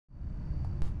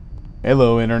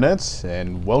Hello, Internet,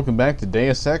 and welcome back to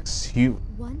Deus Ex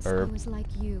Once I was like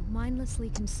you, mindlessly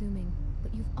consuming,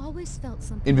 but you've always felt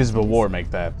something. Invisible War.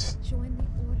 Make that. Join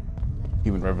the order.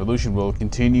 Human Revolution will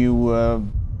continue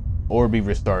or be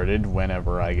restarted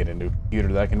whenever I get a new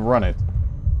computer that can run it.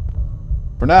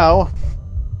 For now,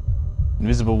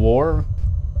 Invisible War,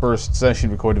 first session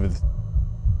recorded with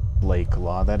Blake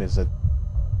Law. That is a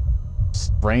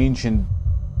strange and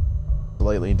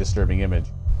slightly disturbing image.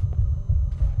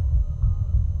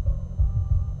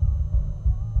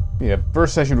 Yeah,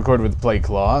 first session recorded with Plague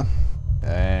Claw,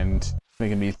 and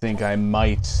making me think I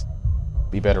might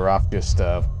be better off just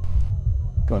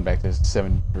going back to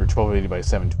 1280 by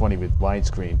 720 with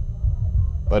widescreen.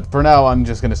 But for now, I'm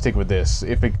just gonna stick with this.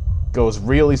 If it goes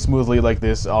really smoothly like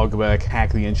this, I'll go back,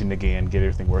 hack the engine again, get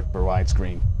everything working for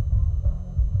widescreen.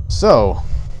 So,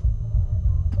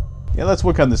 yeah, let's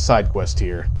work on this side quest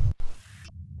here.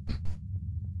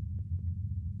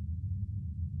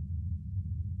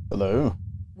 Hello.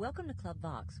 Welcome to Club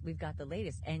Vox. We've got the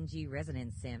latest NG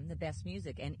Resonance Sim, the best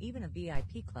music, and even a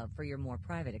VIP club for your more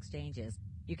private exchanges.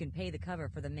 You can pay the cover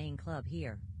for the main club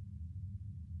here.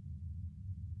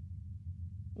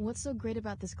 What's so great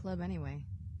about this club anyway?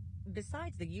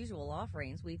 Besides the usual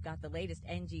offerings, we've got the latest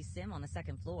NG Sim on the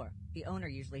second floor. The owner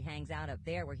usually hangs out up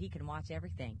there where he can watch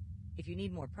everything. If you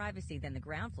need more privacy than the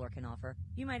ground floor can offer,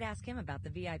 you might ask him about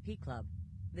the VIP club.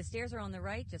 The stairs are on the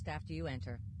right just after you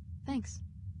enter. Thanks.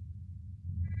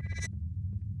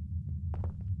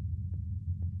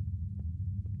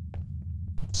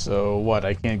 So what,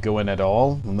 I can't go in at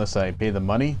all unless I pay the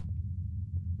money?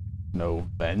 No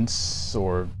vents,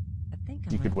 or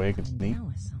you could wait, could sneak.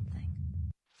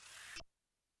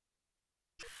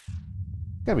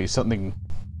 Gotta be something.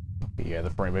 Yeah, the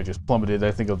frame rate just plummeted.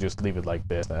 I think I'll just leave it like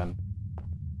this then.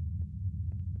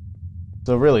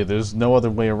 So really, there's no other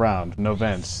way around. No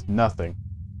vents, nothing.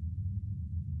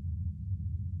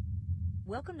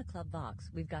 Welcome to Club Vox.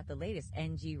 We've got the latest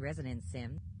NG Resonance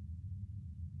Sim.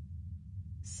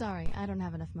 Sorry, I don't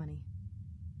have enough money.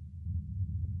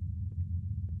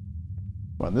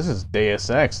 Well, this is Deus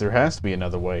Ex. There has to be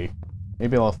another way.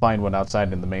 Maybe I'll find one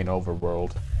outside in the main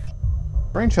overworld.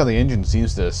 Strange how the engine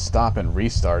seems to stop and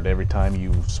restart every time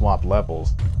you swap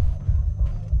levels.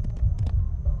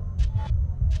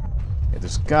 Yeah,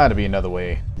 there's gotta be another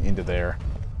way into there.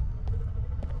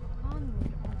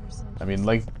 I mean,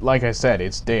 like I said,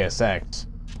 it's Deus Ex.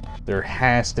 There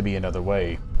has to be another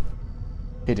way.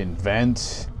 Hidden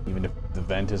vent, even if the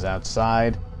vent is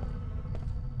outside.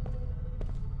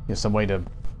 There's some way to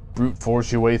brute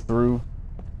force your way through.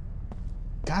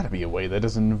 Gotta be a way that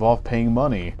doesn't involve paying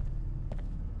money.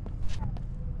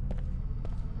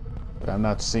 But I'm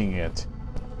not seeing it.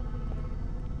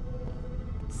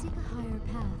 Seek a higher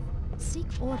path. Seek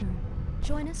order.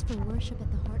 Join us for worship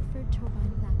at the Hartford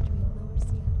Turbine Factory in Lower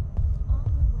Seattle. All are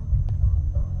welcome.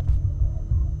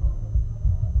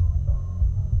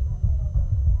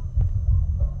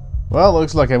 Well,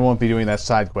 looks like I won't be doing that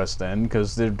side quest then,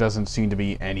 because there doesn't seem to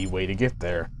be any way to get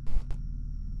there.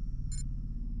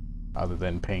 Other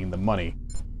than paying the money.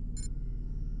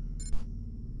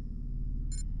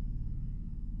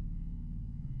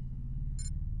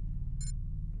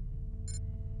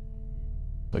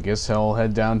 So I guess I'll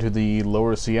head down to the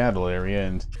Lower Seattle area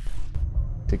and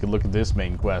take a look at this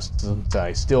main quest, since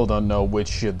I still don't know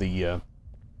which of the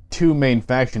two main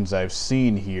factions I've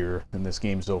seen here in this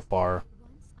game so far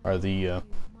are the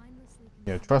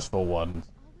trustful ones,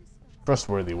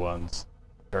 trustworthy ones,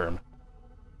 term.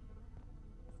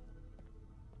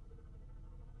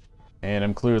 And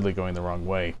I'm clearly going the wrong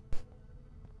way.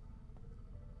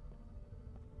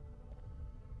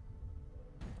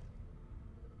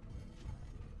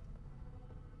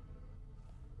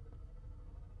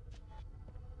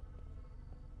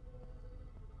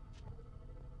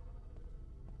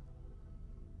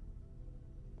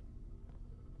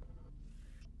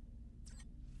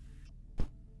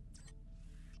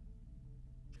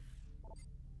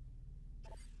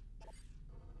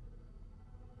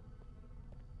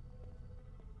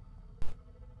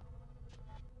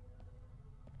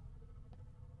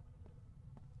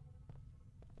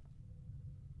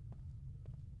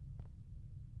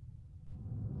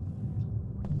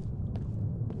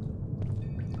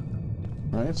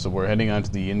 Alright, so we're heading onto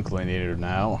the inclinator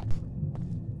now.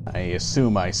 I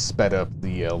assume I sped up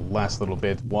the last little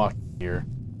bit walking here.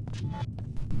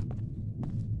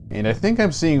 And I think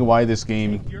I'm seeing why this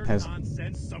game has...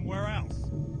 nonsense somewhere else.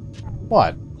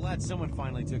 What? Glad someone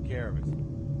finally took care of it.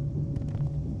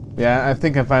 Yeah, I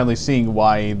think I'm finally seeing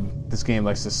why this game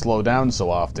likes to slow down so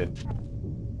often.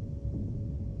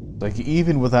 Like,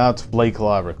 even without Blake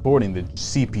Law recording, the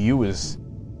CPU is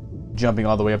jumping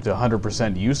all the way up to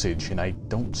 100% usage, and I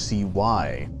don't see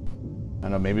why. I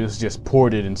don't know, maybe it's just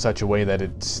ported in such a way that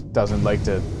it doesn't like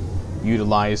to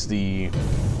utilize the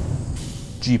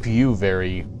GPU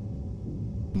very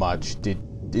much. Did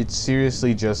it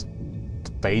seriously just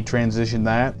fade transition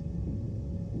that?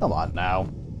 Come on now.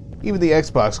 Even the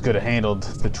Xbox could have handled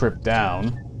the trip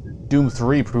down. Doom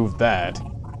 3 proved that.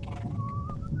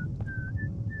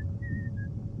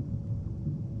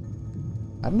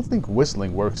 I don't think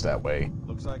whistling works that way.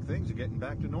 Looks like things are getting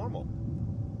back to normal.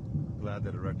 Glad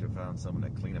the director found someone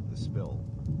to clean up the spill.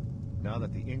 Now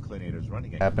that the inclinator's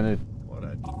running again. Happened. What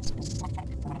a...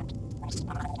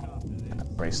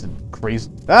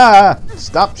 Crazy. Ah!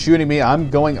 Stop shooting me.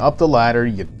 I'm going up the ladder,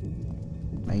 you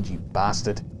mangy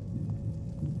bastard.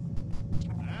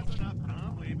 That's enough.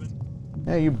 I'm leaving.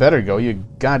 Yeah, you better go. You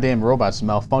goddamn robot's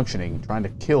malfunctioning, trying to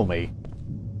kill me.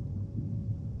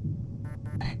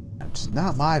 It's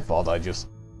not my fault I just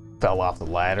fell off the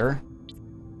ladder.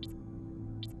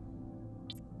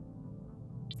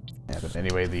 Yeah, but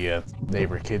anyway, the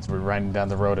neighbor kids were riding down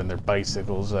the road on their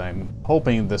bicycles. I'm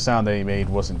hoping the sound they made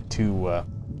wasn't too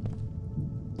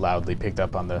loudly picked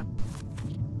up on the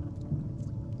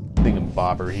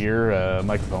thingamabobber here.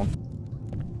 Microphone.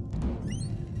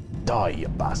 Die, you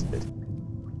bastard.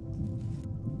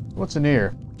 What's in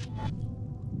here?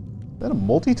 Is that a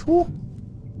multi-tool?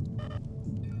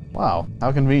 Wow,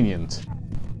 how convenient.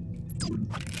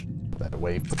 Put that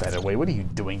away, put that away. What are you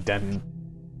doing, Denton?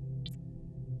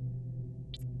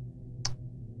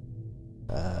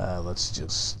 Let's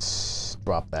just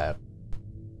drop that.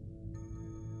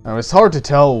 Now, it's hard to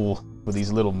tell with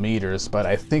these little meters, but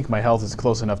I think my health is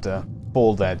close enough to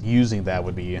hold that using that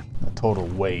would be a total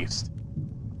waste.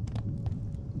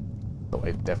 So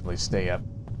I'd definitely stay up.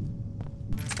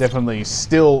 Definitely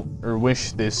still, or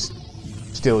wish this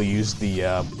still used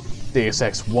the Deus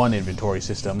Ex 1 inventory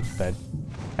system that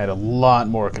had a lot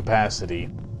more capacity.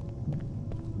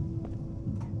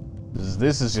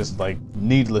 This is just like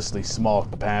needlessly small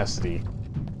capacity.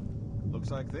 Looks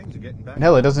like things are getting back.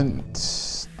 Hell, it doesn't.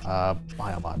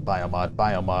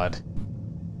 Biomod.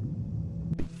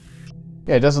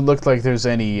 Yeah, it doesn't look like there's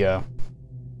any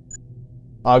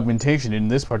augmentation in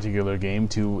this particular game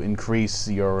to increase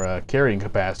your carrying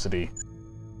capacity.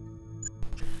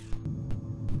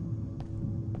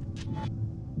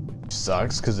 Which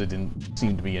sucks, because it didn't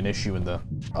seem to be an issue in the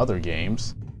other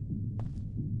games.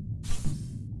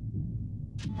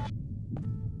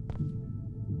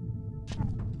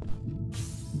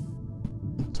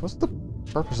 So what's the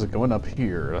purpose of going up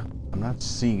here? I'm not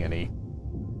seeing any.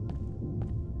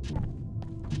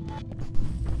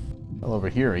 Well, over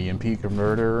here, EMP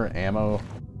converter, ammo.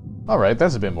 Alright,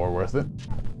 that's a bit more worth it.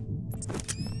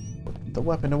 Put the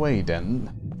weapon away,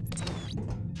 Denton.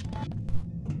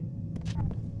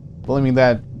 Blaming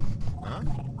that... Huh?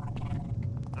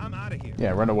 I'm out of here.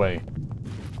 Yeah, run away.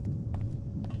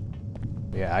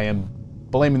 Yeah, I am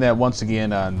blaming that once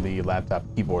again on the laptop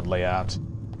keyboard layout.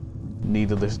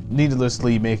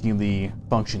 Needlessly making the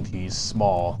function keys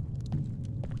small.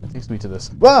 That takes me to this.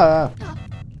 Ah!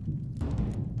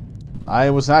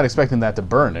 I was not expecting that to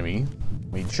burn. I mean,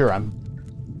 sure, I'm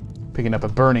picking up a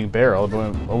burning barrel, but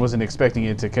I wasn't expecting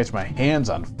it to catch my hands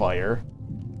on fire.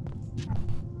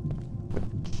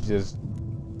 Which is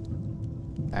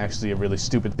actually a really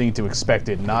stupid thing to expect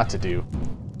it not to do.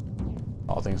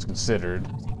 All things considered.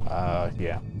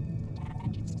 Yeah.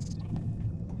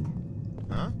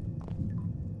 Huh?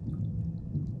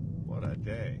 What a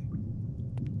day.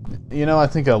 You know, I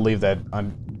think I'll leave that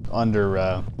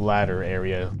under ladder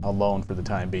area alone for the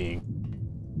time being.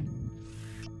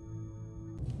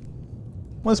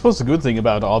 Well, I suppose the good thing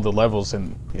about all the levels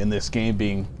in this game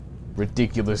being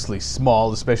ridiculously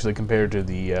small, especially compared to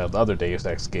the other Deus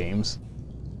Ex games,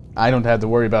 I don't have to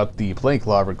worry about the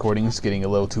play-claw recordings getting a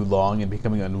little too long and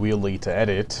becoming unwieldy to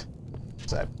edit.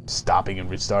 So I'm stopping and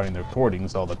restarting the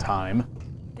recordings all the time.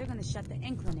 They're gonna shut the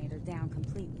inclinator down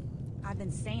completely. I've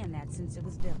been saying that since it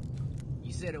was built.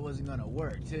 You said it wasn't gonna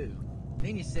work, too.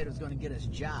 Then you said it was gonna get us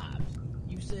jobs.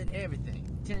 You said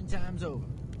everything, 10 times over.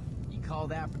 You call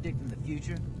that predicting the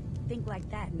future? Think like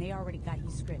that and they already got you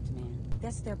script, man.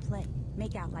 That's their play.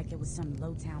 Make out like it was some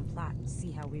low-town plot and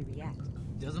see how we react.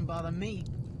 Doesn't bother me.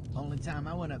 Only time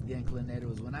I went up the inclinator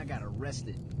was when I got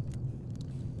arrested.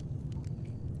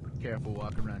 Careful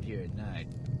walking around here at night.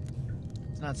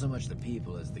 It's not so much the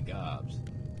people as the gobs.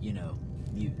 You know,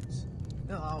 mutants.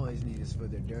 They'll always need us for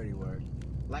their dirty work.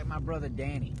 Like my brother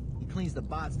Danny. He cleans the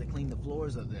bots that clean the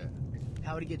floors up there.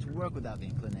 How would he get to work without the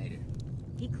inclinator?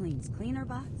 He cleans cleaner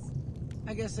bots?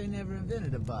 I guess they never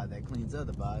invented a bot that cleans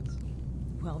other bots.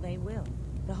 Well, they will.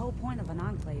 The whole point of an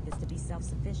enclave is to be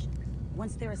self-sufficient.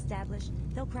 Once they're established,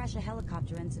 they'll crash a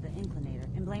helicopter into the Inclinator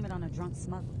and blame it on a drunk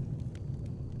smuggler.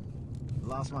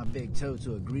 Lost my big toe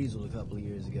to a greasel a couple of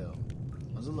years ago.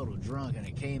 I was a little drunk and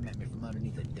it came at me from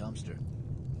underneath a dumpster.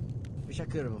 Wish I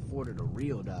could have afforded a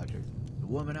real doctor. The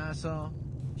woman I saw,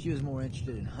 she was more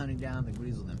interested in hunting down the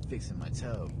greasel than fixing my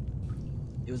toe.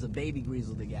 It was a baby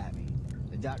greasel that got me.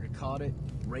 The doctor caught it,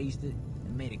 raised it,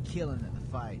 and made a killing at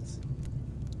the fights.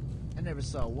 I never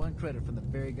saw one credit from the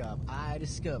very gob I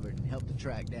discovered and helped to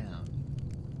track down.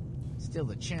 Still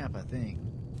the champ, I think.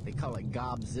 They call it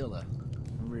Gobzilla.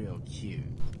 Real cute.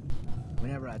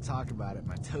 Whenever I talk about it,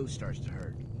 my toe starts to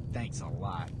hurt. Thanks a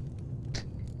lot.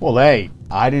 Well, hey,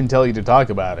 I didn't tell you to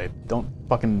talk about it. Don't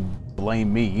fucking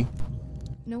blame me.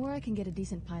 Know where I can get a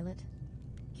decent pilot?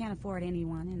 Can't afford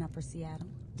anyone in Upper Seattle.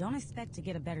 Don't expect to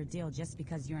get a better deal just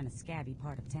because you're in a scabby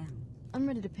part of town. I'm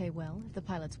ready to pay well, if the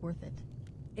pilot's worth it.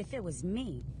 If it was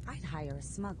me, I'd hire a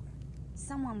smuggler.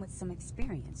 Someone with some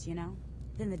experience, you know?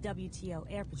 Then the WTO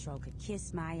Air Patrol could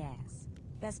kiss my ass.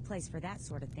 Best place for that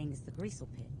sort of thing is the Greasel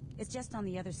Pit. It's just on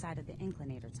the other side of the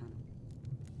Inclinator tunnel.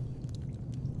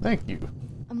 Thank you.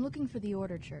 I'm looking for the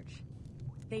Order Church.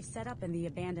 They've set up in the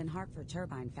abandoned Hartford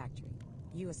turbine factory.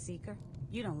 You a seeker?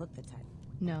 You don't look the type.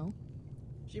 No.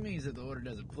 She means that the Order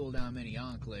doesn't pull down many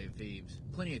Enclave thieves.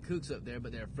 Plenty of kooks up there,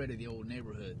 but they're afraid of the old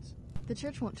neighborhoods. The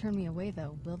church won't turn me away,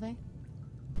 though, will they?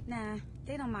 Nah,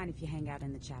 they don't mind if you hang out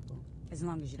in the chapel, as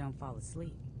long as you don't fall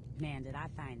asleep. Man, did I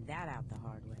find that out the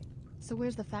hard way. So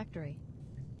where's the factory?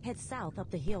 Head south up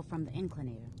the hill from the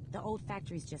Inclinator. The old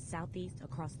factory's just southeast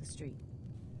across the street.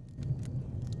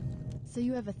 So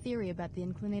you have a theory about the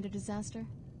Inclinator disaster?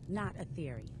 Not a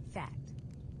theory. Fact.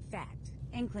 Fact.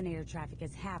 Inclinator traffic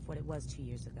is half what it was 2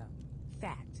 years ago.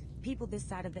 Fact. People this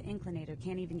side of the Inclinator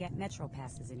can't even get metro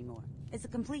passes anymore. It's a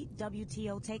complete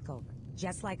WTO takeover,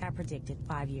 just like I predicted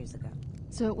 5 years ago.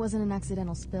 So it wasn't an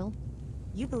accidental spill?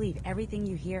 You believe everything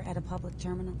you hear at a public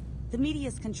terminal? The media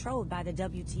is controlled by the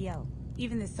WTO.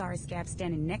 Even the sorry scab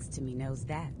standing next to me knows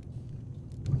that.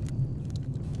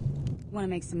 Want to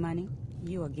make some money?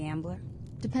 You a gambler?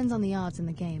 Depends on the odds in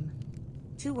the game.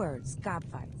 2 words, gob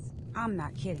fights. I'm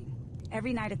not kidding.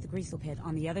 Every night at the Greasel Pit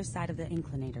on the other side of the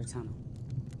Inclinator tunnel.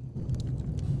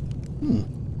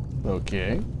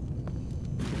 Okay.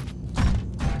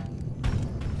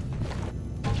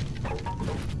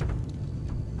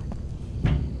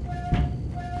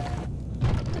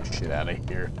 Get this shit out of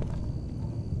here.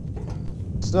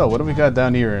 So, what do we got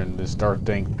down here in this dark,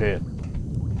 dank pit?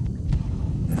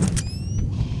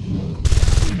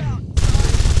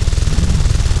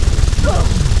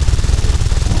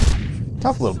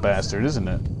 Tough little bastard, isn't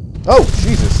it? Oh,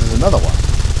 Jesus, there's another one.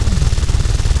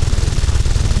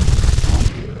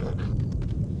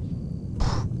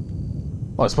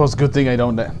 Well, I suppose it's a good thing I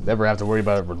don't ever have to worry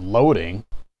about it reloading.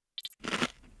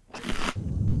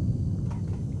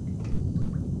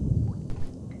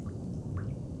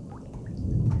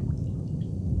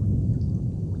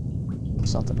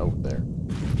 Something over there.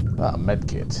 Ah,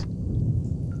 medkit.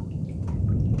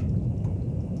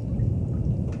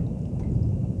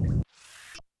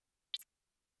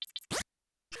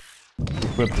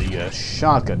 Equip the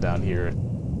shotgun down here.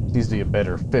 Seems to be a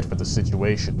better fit for the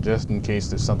situation, just in case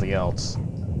there's something else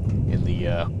in the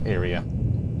area.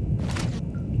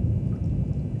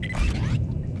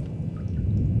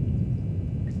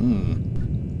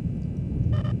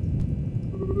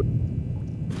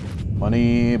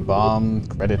 Money, bomb,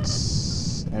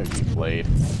 credits, energy blade.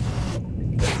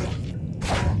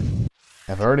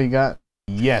 I've already got...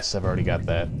 Yes, I've already got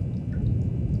that.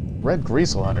 Red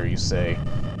Greasel Hunter, you say?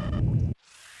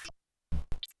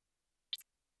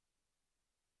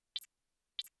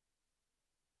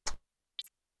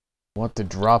 What to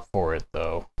drop for it,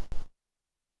 though?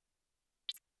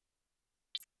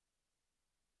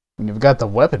 I mean, you've got the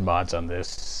weapon mods on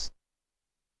this.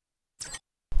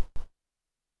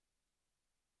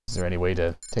 Is there any way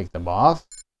to take them off?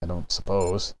 I don't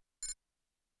suppose.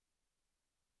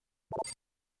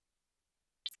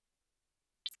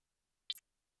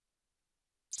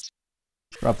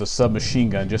 Drop the submachine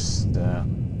gun, just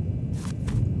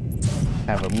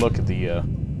have a look at the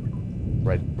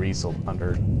Red Greasel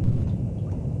Hunter.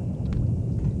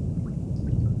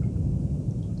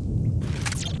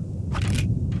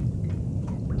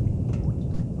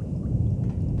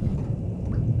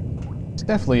 It's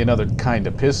definitely another kind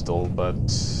of pistol, but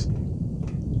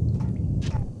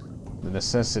the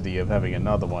necessity of having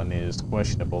another one is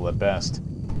questionable at best.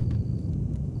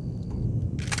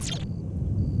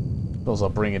 Suppose I'll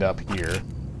bring it up here.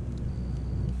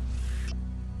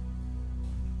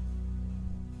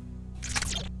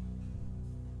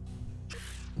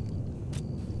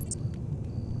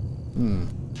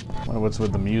 What do what's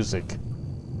with the music?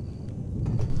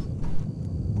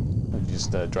 I'll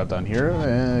just drop down here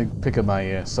and pick up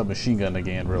my submachine gun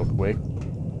again real quick.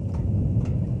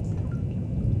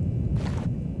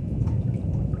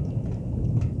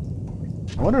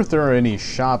 I wonder if there are any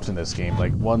shops in this game,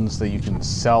 like ones that you can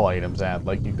sell items at,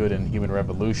 like you could in Human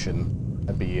Revolution.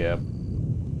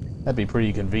 That'd be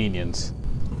pretty convenient.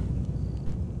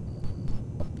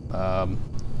 What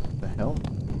the hell?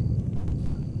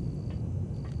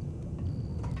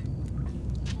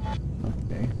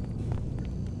 Okay.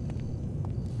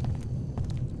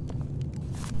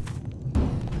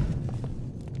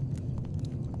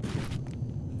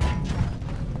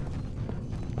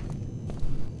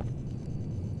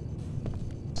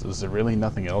 So is there really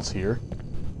nothing else here?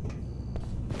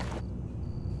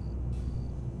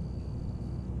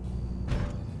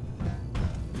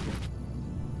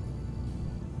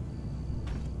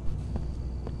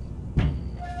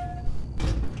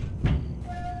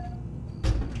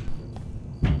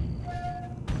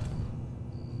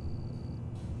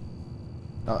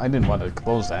 Oh, I didn't want to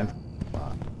close that.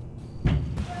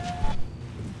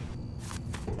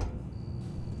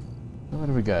 What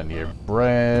do we got in here?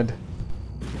 Bread,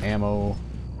 ammo,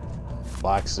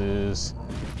 boxes.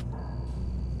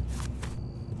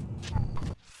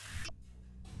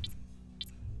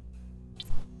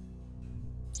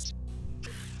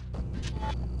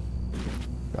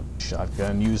 Got the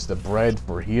shotgun. Use the bread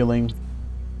for healing.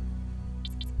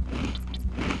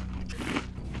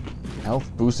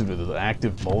 Health boosted with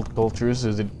active mold cultures.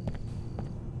 Is it?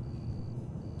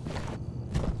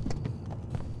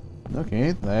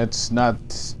 Okay, that's not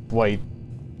quite.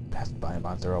 Past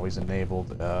biomods are always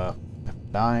enabled.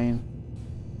 F9.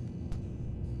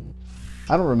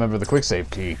 I don't remember the quick save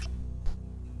key.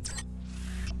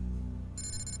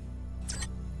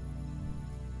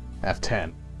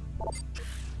 F10.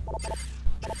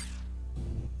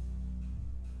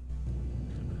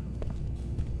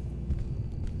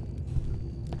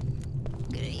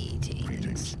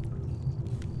 Greetings.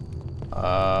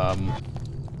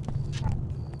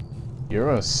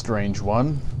 You're a strange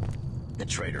one. The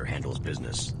trader handles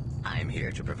business. I'm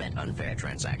here to prevent unfair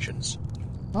transactions.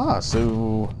 Ah,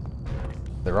 so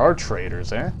there are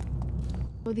traders, eh?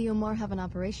 Will the Omar have an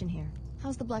operation here?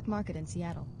 How's the black market in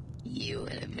Seattle? You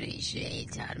will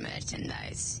appreciate our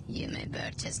merchandise. You may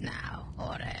purchase now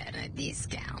or earn a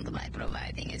discount by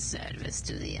providing a service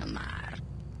to the Omar.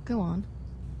 Go on.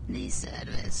 The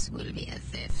service will be a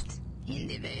theft. In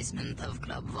the basement of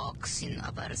Club Vox in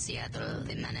Upper Seattle,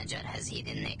 the manager has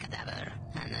hidden a cadaver,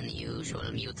 an unusual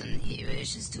mutant he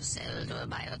wishes to sell to a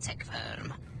biotech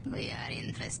firm. We are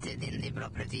interested in the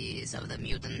properties of the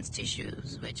mutant's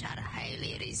tissues, which are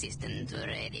highly resistant to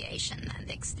radiation and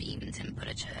extreme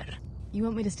temperature. You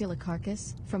want me to steal a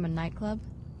carcass from a nightclub?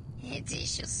 A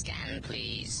tissue scan,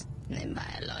 please. The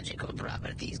biological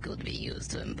properties could be used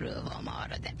to improve Omar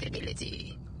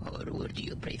adaptability. Or would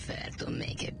you prefer to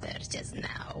make a purchase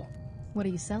now? What are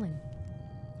you selling?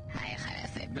 I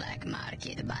have a black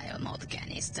market biomod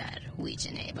canister, which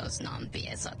enables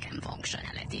non-PSO chem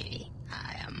functionality.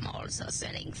 I am also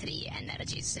selling 3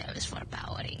 energy cells for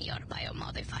powering your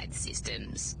biomodified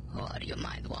systems. Or you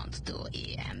might want 2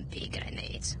 EMP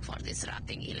grenades for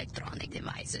disrupting electronic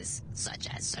devices, such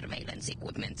as surveillance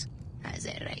equipment. As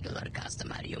a regular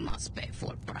customer, you must pay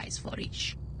full price for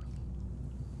each.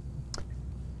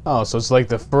 Oh, so it's like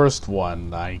the first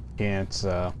one. I can't,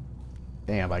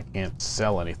 damn, I can't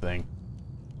sell anything.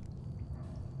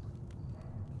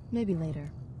 Maybe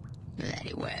later.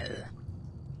 Very well.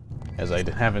 As I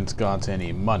haven't got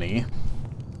any money.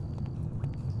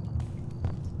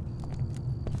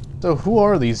 So who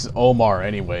are these Omar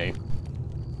anyway?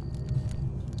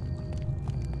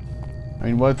 I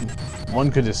mean, what one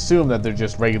could assume that they're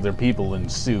just regular people in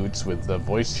suits with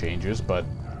voice changers, but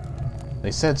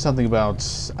they said something about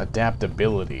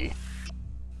adaptability.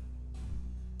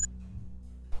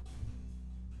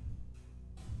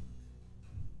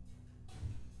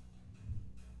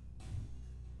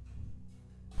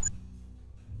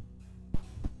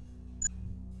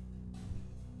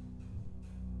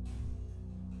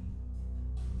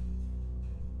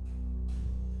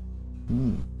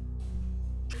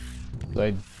 So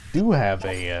I do have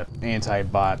a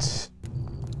anti-bot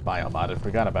biomod. I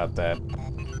forgot about that.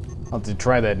 I'll have to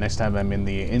try that next time I'm in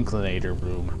the Inclinator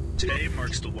room. Today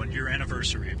marks the 1-year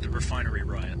anniversary of the refinery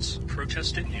riots,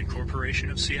 protesting the incorporation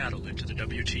of Seattle into the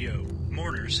WTO.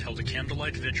 Mourners held a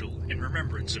candlelight vigil in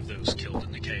remembrance of those killed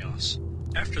in the chaos.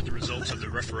 After the results of the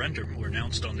referendum were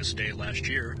announced on this day last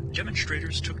year,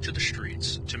 demonstrators took to the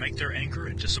streets to make their anger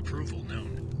and disapproval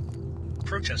known.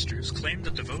 Protesters claimed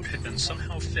that the vote had been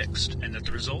somehow fixed and that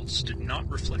the results did not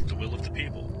reflect the will of the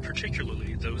people,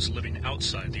 particularly those living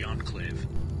outside the enclave.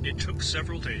 It took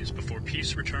several days before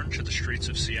peace returned to the streets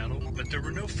of Seattle, but there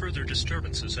were no further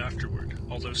disturbances afterward,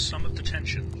 although some of the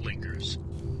tension lingers.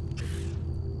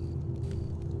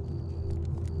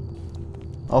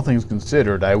 All things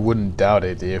considered, I wouldn't doubt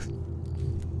it if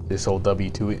this whole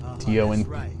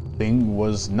WTO thing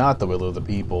was not the will of the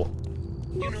people.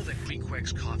 You know that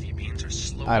Queequeg's coffee beans are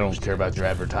slow. I don't care about your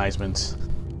advertisements.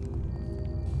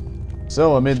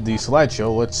 So, amid the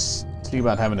slideshow, let's see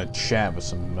about having a chat with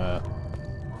some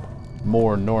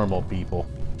more normal people.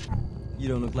 You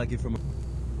don't look like you're from...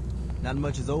 Not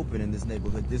much is open in this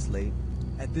neighborhood this late.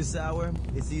 At this hour,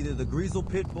 it's either the Greasel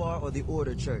Pit Bar or the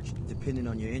Order Church, depending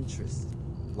on your interests.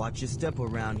 Watch your step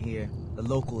around here. The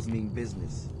locals mean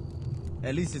business.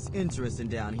 At least it's interesting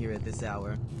down here at this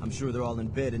hour. I'm sure they're all in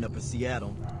bed in Upper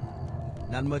Seattle.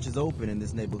 Not much is open in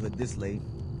this neighborhood this late.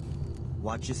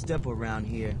 Watch your step around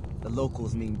here. The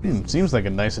locals mean business. Seems like a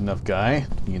nice enough guy,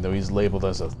 even though he's labeled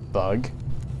as a thug.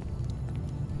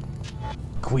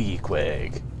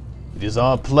 Queequeg. It is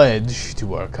our pledge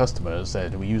to our customers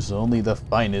that we use only the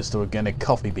finest organic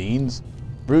coffee beans,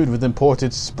 brewed with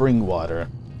imported spring water.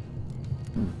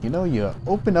 You know, you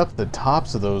open up the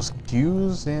tops of those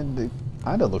cues and it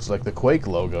kinda looks like the Quake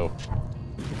logo.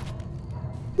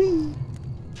 Whee!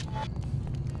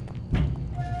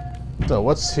 So,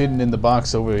 what's hidden in the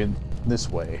box over in this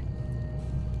way?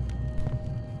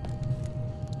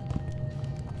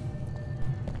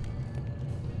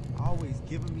 Always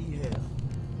giving me hell.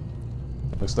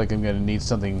 Looks like I'm gonna need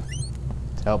something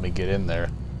to help me get in there.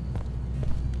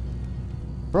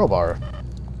 Crowbar.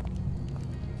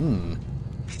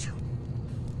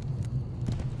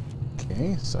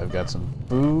 Okay, so I've got some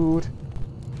food.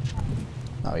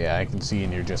 Oh yeah, I can see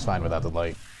in here just fine without the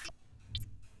light.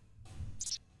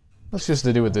 Let's just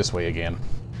do it this way again.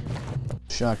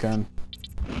 Shotgun.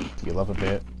 Heal up a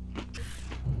bit.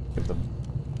 Give the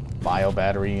bio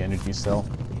battery energy cell.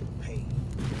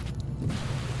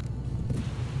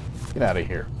 Get out of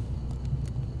here.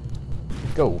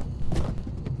 Go.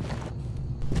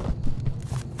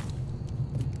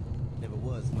 Never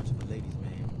was much of a ladies'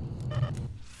 man.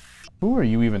 Who are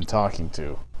you even talking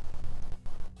to?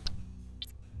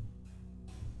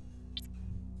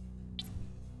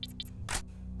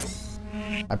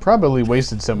 I probably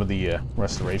wasted some of the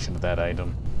restoration of that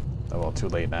item. Oh well, too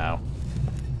late now.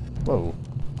 Whoa.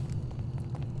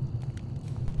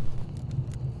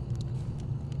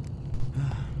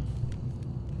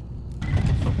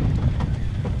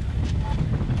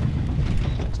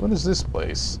 So what is this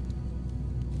place?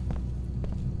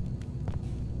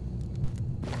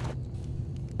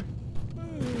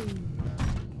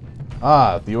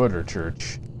 Ah, the Order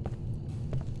Church.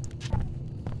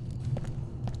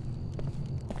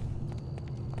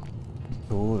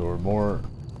 Cool, or more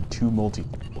two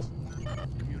multi-tools.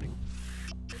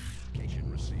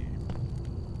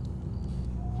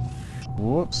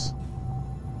 Whoops.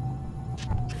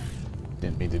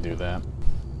 Didn't mean to do that.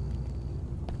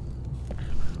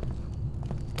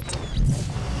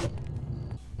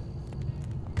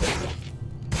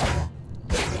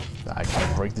 I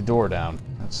can't break the door down.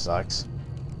 That sucks.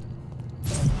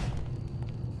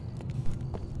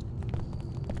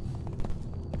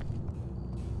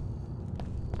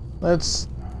 Let's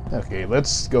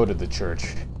go to the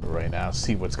church right now,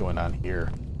 see what's going on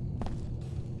here.